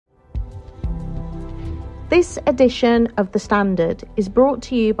This edition of The Standard is brought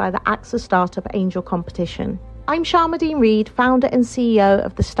to you by the AXA Startup Angel Competition. I'm Sharmadean Reid, founder and CEO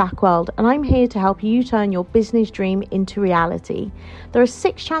of The Stack World, and I'm here to help you turn your business dream into reality. There are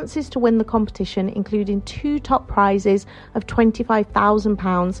 6 chances to win the competition, including 2 top prizes of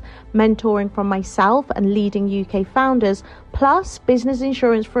 £25,000, mentoring from myself and leading UK founders, plus business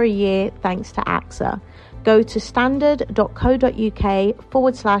insurance for a year thanks to AXA. Go to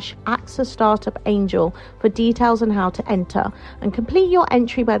standard.co.uk/AXA Startup Angel for details on how to enter and complete your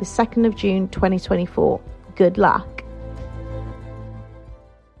entry by the 2nd of June 2024. Good luck.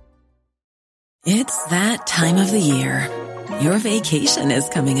 It's that time of the year. Your vacation is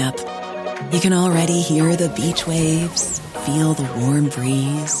coming up. You can already hear the beach waves, feel the warm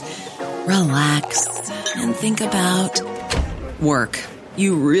breeze, relax, and think about work.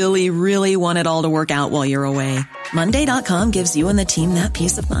 You really, really want it all to work out while you're away. Monday.com gives you and the team that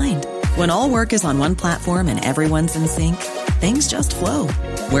peace of mind. When all work is on one platform and everyone's in sync, things just flow.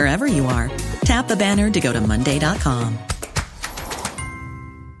 Wherever you are, tap the banner to go to Monday.com.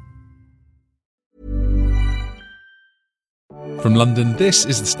 From London, this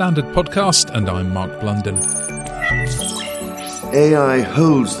is the Standard Podcast, and I'm Mark Blunden. AI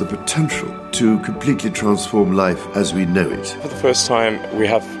holds the potential to completely transform life as we know it. For the first time, we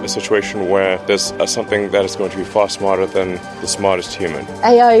have a situation where there's something that is going to be far smarter than the smartest human.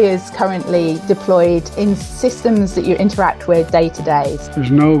 AI is currently deployed in systems that you interact with day to day.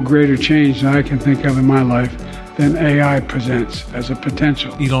 There's no greater change that I can think of in my life than AI presents as a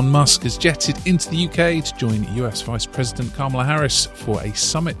potential. Elon Musk has jetted into the UK to join US Vice President Kamala Harris for a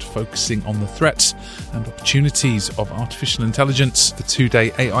summit focusing on the threats and opportunities of artificial intelligence. The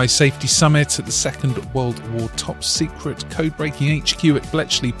 2-day AI Safety Summit at the Second World War top secret code-breaking HQ at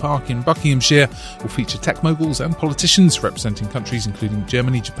Bletchley Park in Buckinghamshire will feature tech moguls and politicians representing countries including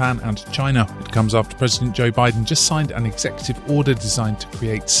Germany, Japan and China. It comes after President Joe Biden just signed an executive order designed to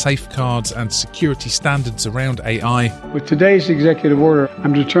create safeguards and security standards around AI. With today's executive order,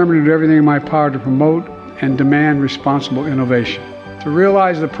 I'm determined to do everything in my power to promote and demand responsible innovation. To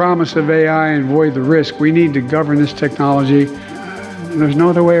realize the promise of AI and avoid the risk, we need to govern this technology. There's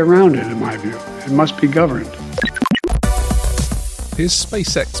no other way around it, in my view. It must be governed. Here's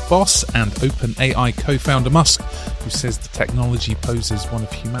SpaceX boss and OpenAI co-founder Musk, who says the technology poses one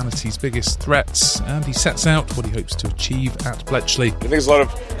of humanity's biggest threats, and he sets out what he hopes to achieve at Bletchley. I think there's a lot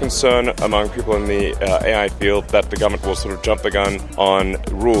of concern among people in the AI field that the government will sort of jump the gun on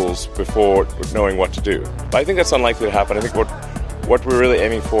rules before knowing what to do. But I think that's unlikely to happen. I think what we're really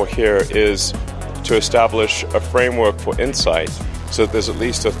aiming for here is to establish a framework for insight, so that there's at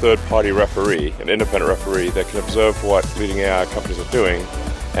least a third-party referee, an independent referee, that can observe what leading AI companies are doing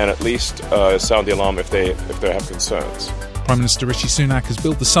and at least sound the alarm if they have concerns. Prime Minister Rishi Sunak has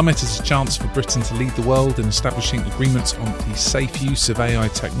billed the summit as a chance for Britain to lead the world in establishing agreements on the safe use of AI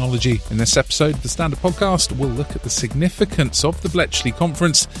technology. In this episode of the Standard Podcast, we'll look at the significance of the Bletchley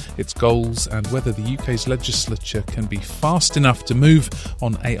Conference, its goals, and whether the UK's legislature can be fast enough to move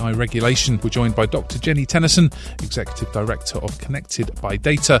on AI regulation. We're joined by Dr. Jenny Tennyson, Executive Director of Connected by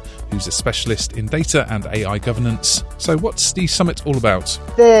Data, who's a specialist in data and AI governance. So what's the summit all about?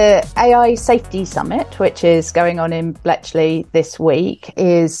 The AI Safety Summit, which is going on in Bletchley this week,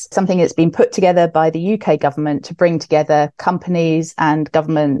 is something that's been put together by the UK government to bring together companies and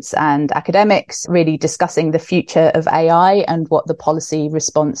governments and academics, really discussing the future of AI and what the policy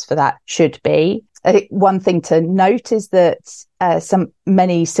response for that should be. I think one thing to note is that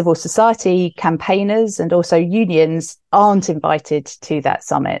many civil society campaigners and also unions aren't invited to that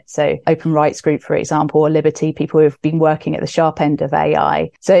summit. So Open Rights Group, for example, or Liberty, people who have been working at the sharp end of AI.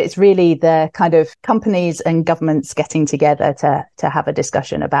 So it's really the kind of companies and governments getting together to have a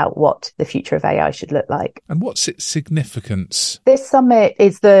discussion about what the future of AI should look like. And what's its significance? This summit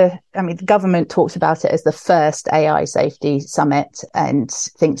is the government talks about it as the first AI safety summit and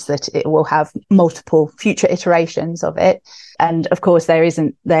thinks that it will have multiple future iterations of it. And of course, there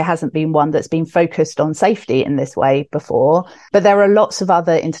hasn't been one that's been focused on safety in this way before. But there are lots of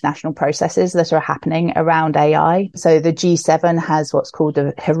other international processes that are happening around AI. So the G7 has what's called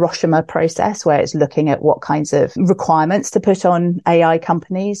the Hiroshima process, where it's looking at what kinds of requirements to put on AI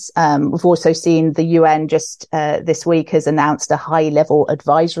companies. We've also seen the UN just this week has announced a high-level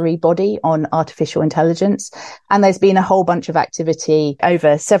advisory body on artificial intelligence. And there's been a whole bunch of activity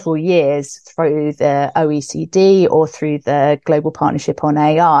over several years through the OECD or through the the Global Partnership on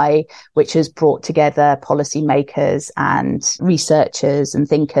AI, which has brought together policymakers and researchers and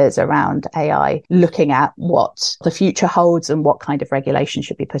thinkers around AI, looking at what the future holds and what kind of regulation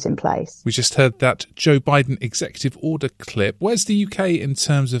should be put in place. We just heard that Joe Biden executive order clip. Where's the UK in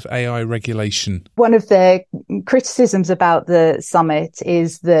terms of AI regulation? One of the criticisms about the summit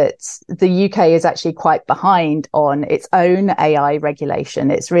is that the UK is actually quite behind on its own AI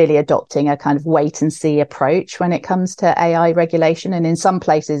regulation. It's really adopting a kind of wait and see approach when it comes to AI regulation. And in some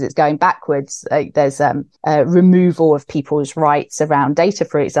places it's going backwards. There's a removal of people's rights around data,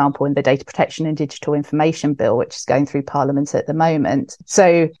 for example, in the Data Protection and Digital Information Bill, which is going through Parliament at the moment.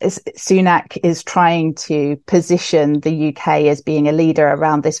 So Sunak is trying to position the UK as being a leader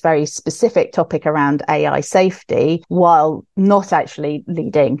around this very specific topic around AI safety, while not actually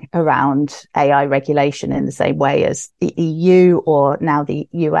leading around AI regulation in the same way as the EU or now the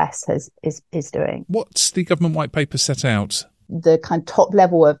US is doing. What's the government white paper set out? The kind of top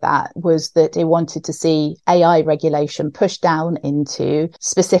level of that was that they wanted to see AI regulation pushed down into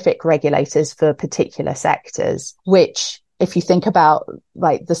specific regulators for particular sectors, which, if you think about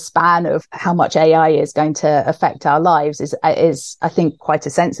like the span of how much AI is going to affect our lives is I think quite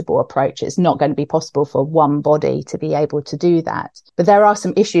a sensible approach. It's not going to be possible for one body to be able to do that. But there are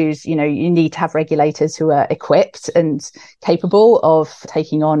some issues, you need to have regulators who are equipped and capable of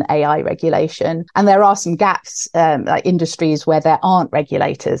taking on AI regulation. And there are some gaps, like industries where there aren't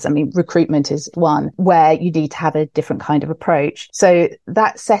regulators. I mean, recruitment is one where you need to have a different kind of approach. So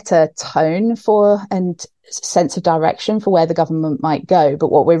that set a tone for and sense of direction for where the government might go. But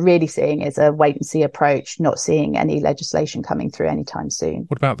what we're really seeing is a wait and see approach, not seeing any legislation coming through anytime soon.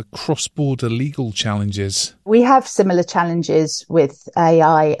 What about the cross-border legal challenges? We have similar challenges with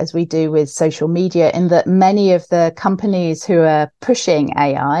AI as we do with social media, in that many of the companies who are pushing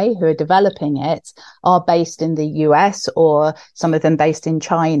AI, who are developing it, are based in the US or some of them based in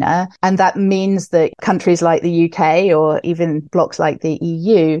China. And that means that countries like the UK or even blocs like the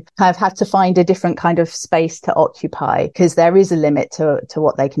EU have had to find a different kind of space to occupy, because there is a limit to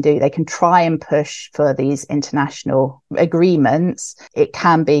what they can do. They can try and push for these international agreements. It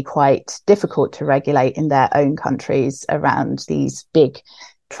can be quite difficult to regulate in their own countries around these big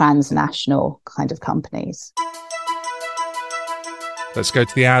transnational kind of companies. Let's go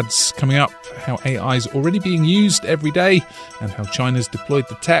to the ads. Coming up, how AI is already being used every day and how China's deployed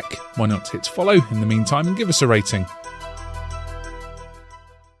the tech. Why not hit follow in the meantime and give us a rating?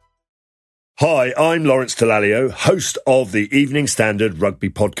 Hi, I'm Lawrence Dallaglio, host of the Evening Standard Rugby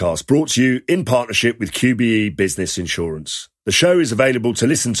Podcast, brought to you in partnership with QBE Business Insurance. The show is available to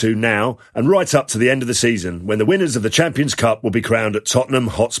listen to now and right up to the end of the season, when the winners of the Champions Cup will be crowned at Tottenham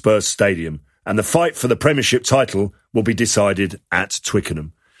Hotspur Stadium, and the fight for the Premiership title will be decided at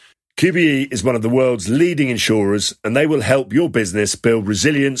Twickenham. QBE is one of the world's leading insurers, and they will help your business build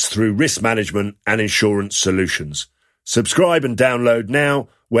resilience through risk management and insurance solutions. Subscribe and download now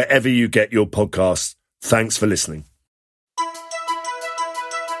wherever you get your podcasts. Thanks for listening.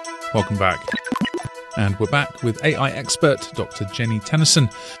 Welcome back. And we're back with AI expert Dr. Jenny Tennyson.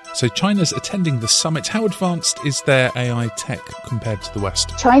 So China's attending the summit. How advanced is their AI tech compared to the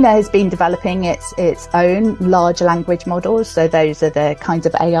West? China has been developing its own large language models. So those are the kinds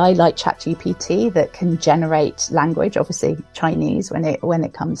of AI like ChatGPT that can generate language, obviously Chinese when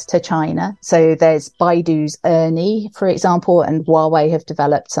it comes to China. So there's Baidu's Ernie, for example, and Huawei have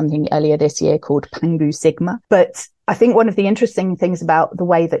developed something earlier this year called Pangu Sigma. But I think one of the interesting things about the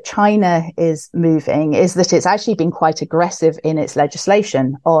way that China is moving is that it's actually been quite aggressive in its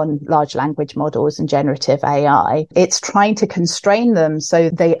legislation on large language models and generative AI. It's trying to constrain them so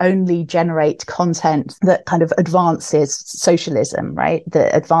they only generate content that kind of advances socialism, right?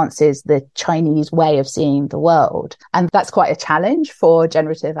 That advances the Chinese way of seeing the world. And that's quite a challenge for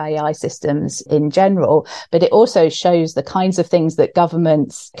generative AI systems in general. But it also shows the kinds of things that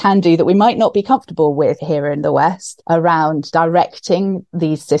governments can do that we might not be comfortable with here in the West, around directing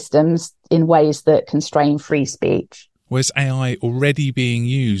these systems in ways that constrain free speech. Where's AI already being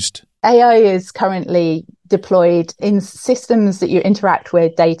used? AI is currently deployed in systems that you interact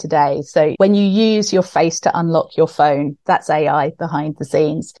with day to day. So when you use your face to unlock your phone, that's AI behind the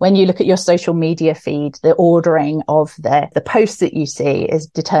scenes. When you look at your social media feed, the ordering of the posts that you see is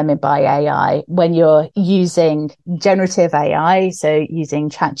determined by AI. When you're using generative AI, so using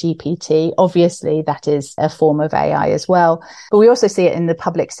ChatGPT, obviously that is a form of AI as well. But we also see it in the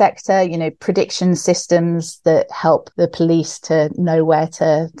public sector, prediction systems that help the police to know where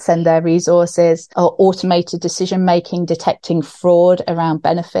to send their resources, or automated automated decision making, detecting fraud around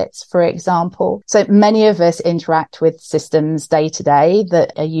benefits, for example. So many of us interact with systems day to day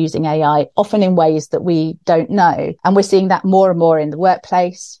that are using AI, often in ways that we don't know. And we're seeing that more and more in the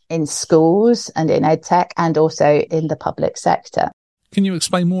workplace, in schools and in edtech, and also in the public sector. Can you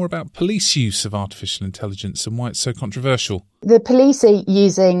explain more about police use of artificial intelligence and why it's so controversial? The police are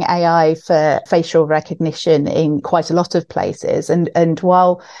using AI for facial recognition in quite a lot of places. And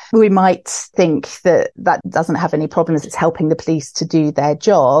while we might think that that doesn't have any problems, it's helping the police to do their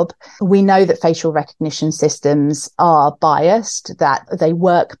job, we know that facial recognition systems are biased, that they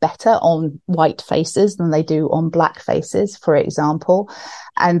work better on white faces than they do on black faces, for example.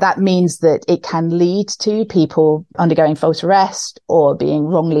 And that means that it can lead to people undergoing false arrest or being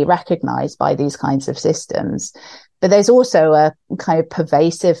wrongly recognized by these kinds of systems. But there's also a kind of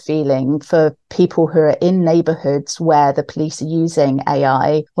pervasive feeling for people who are in neighborhoods where the police are using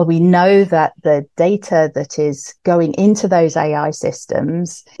AI. Well, we know that the data that is going into those AI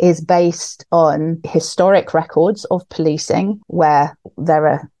systems is based on historic records of policing, where there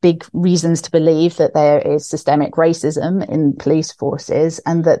are big reasons to believe that there is systemic racism in police forces,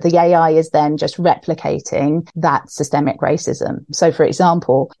 and that the AI is then just replicating that systemic racism. So, for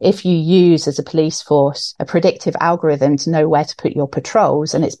example, if you use as a police force a predictive algorithm to know where to put your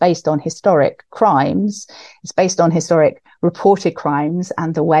patrols, and it's based on historic crimes, it's based on historic reported crimes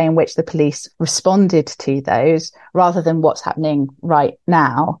and the way in which the police responded to those, rather than what's happening right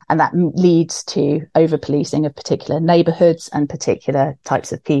now. And that leads to over-policing of particular neighborhoods and particular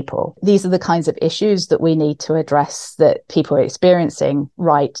types of people. These are the kinds of issues that we need to address that people are experiencing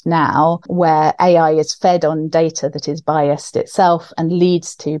right now, where AI is fed on data that is biased itself and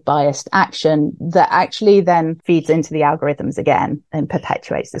leads to biased action that actually then feeds into the algorithms again and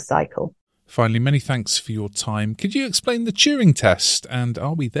perpetuates the cycle. Finally, many thanks for your time. Could you explain the Turing test, and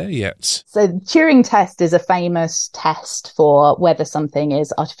are we there yet? So the Turing test is a famous test for whether something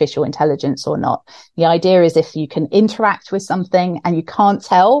is artificial intelligence or not. The idea is if you can interact with something and you can't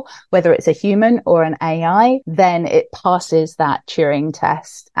tell whether it's a human or an AI, then it passes that Turing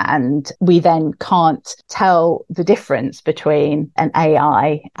test. And we then can't tell the difference between an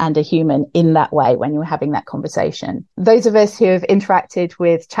AI and a human in that way when you're having that conversation. Those of us who have interacted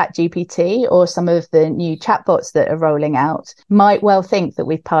with ChatGPT or some of the new chatbots that are rolling out might well think that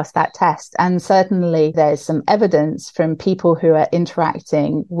we've passed that test. And certainly there's some evidence from people who are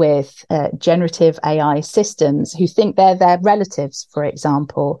interacting with generative AI systems who think they're their relatives, for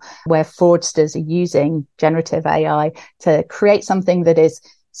example, where fraudsters are using generative AI to create something that is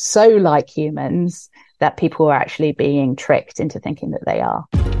so like humans that people are actually being tricked into thinking that they are.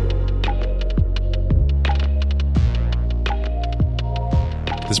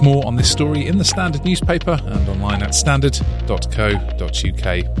 There's more on this story in the Standard newspaper and online at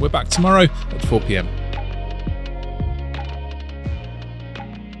standard.co.uk. We're back tomorrow at 4 p.m.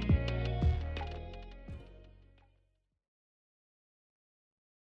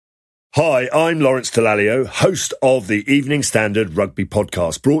 Hi, I'm Lawrence Dallaglio, host of the Evening Standard Rugby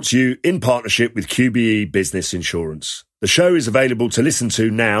Podcast, brought to you in partnership with QBE Business Insurance. The show is available to listen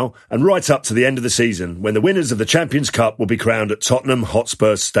to now and right up to the end of the season, when the winners of the Champions Cup will be crowned at Tottenham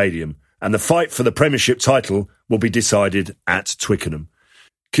Hotspur Stadium, and the fight for the Premiership title will be decided at Twickenham.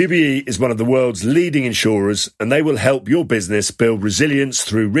 QBE is one of the world's leading insurers, and they will help your business build resilience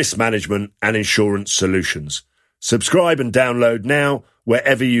through risk management and insurance solutions. Subscribe and download now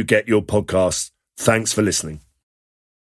wherever you get your podcasts. Thanks for listening.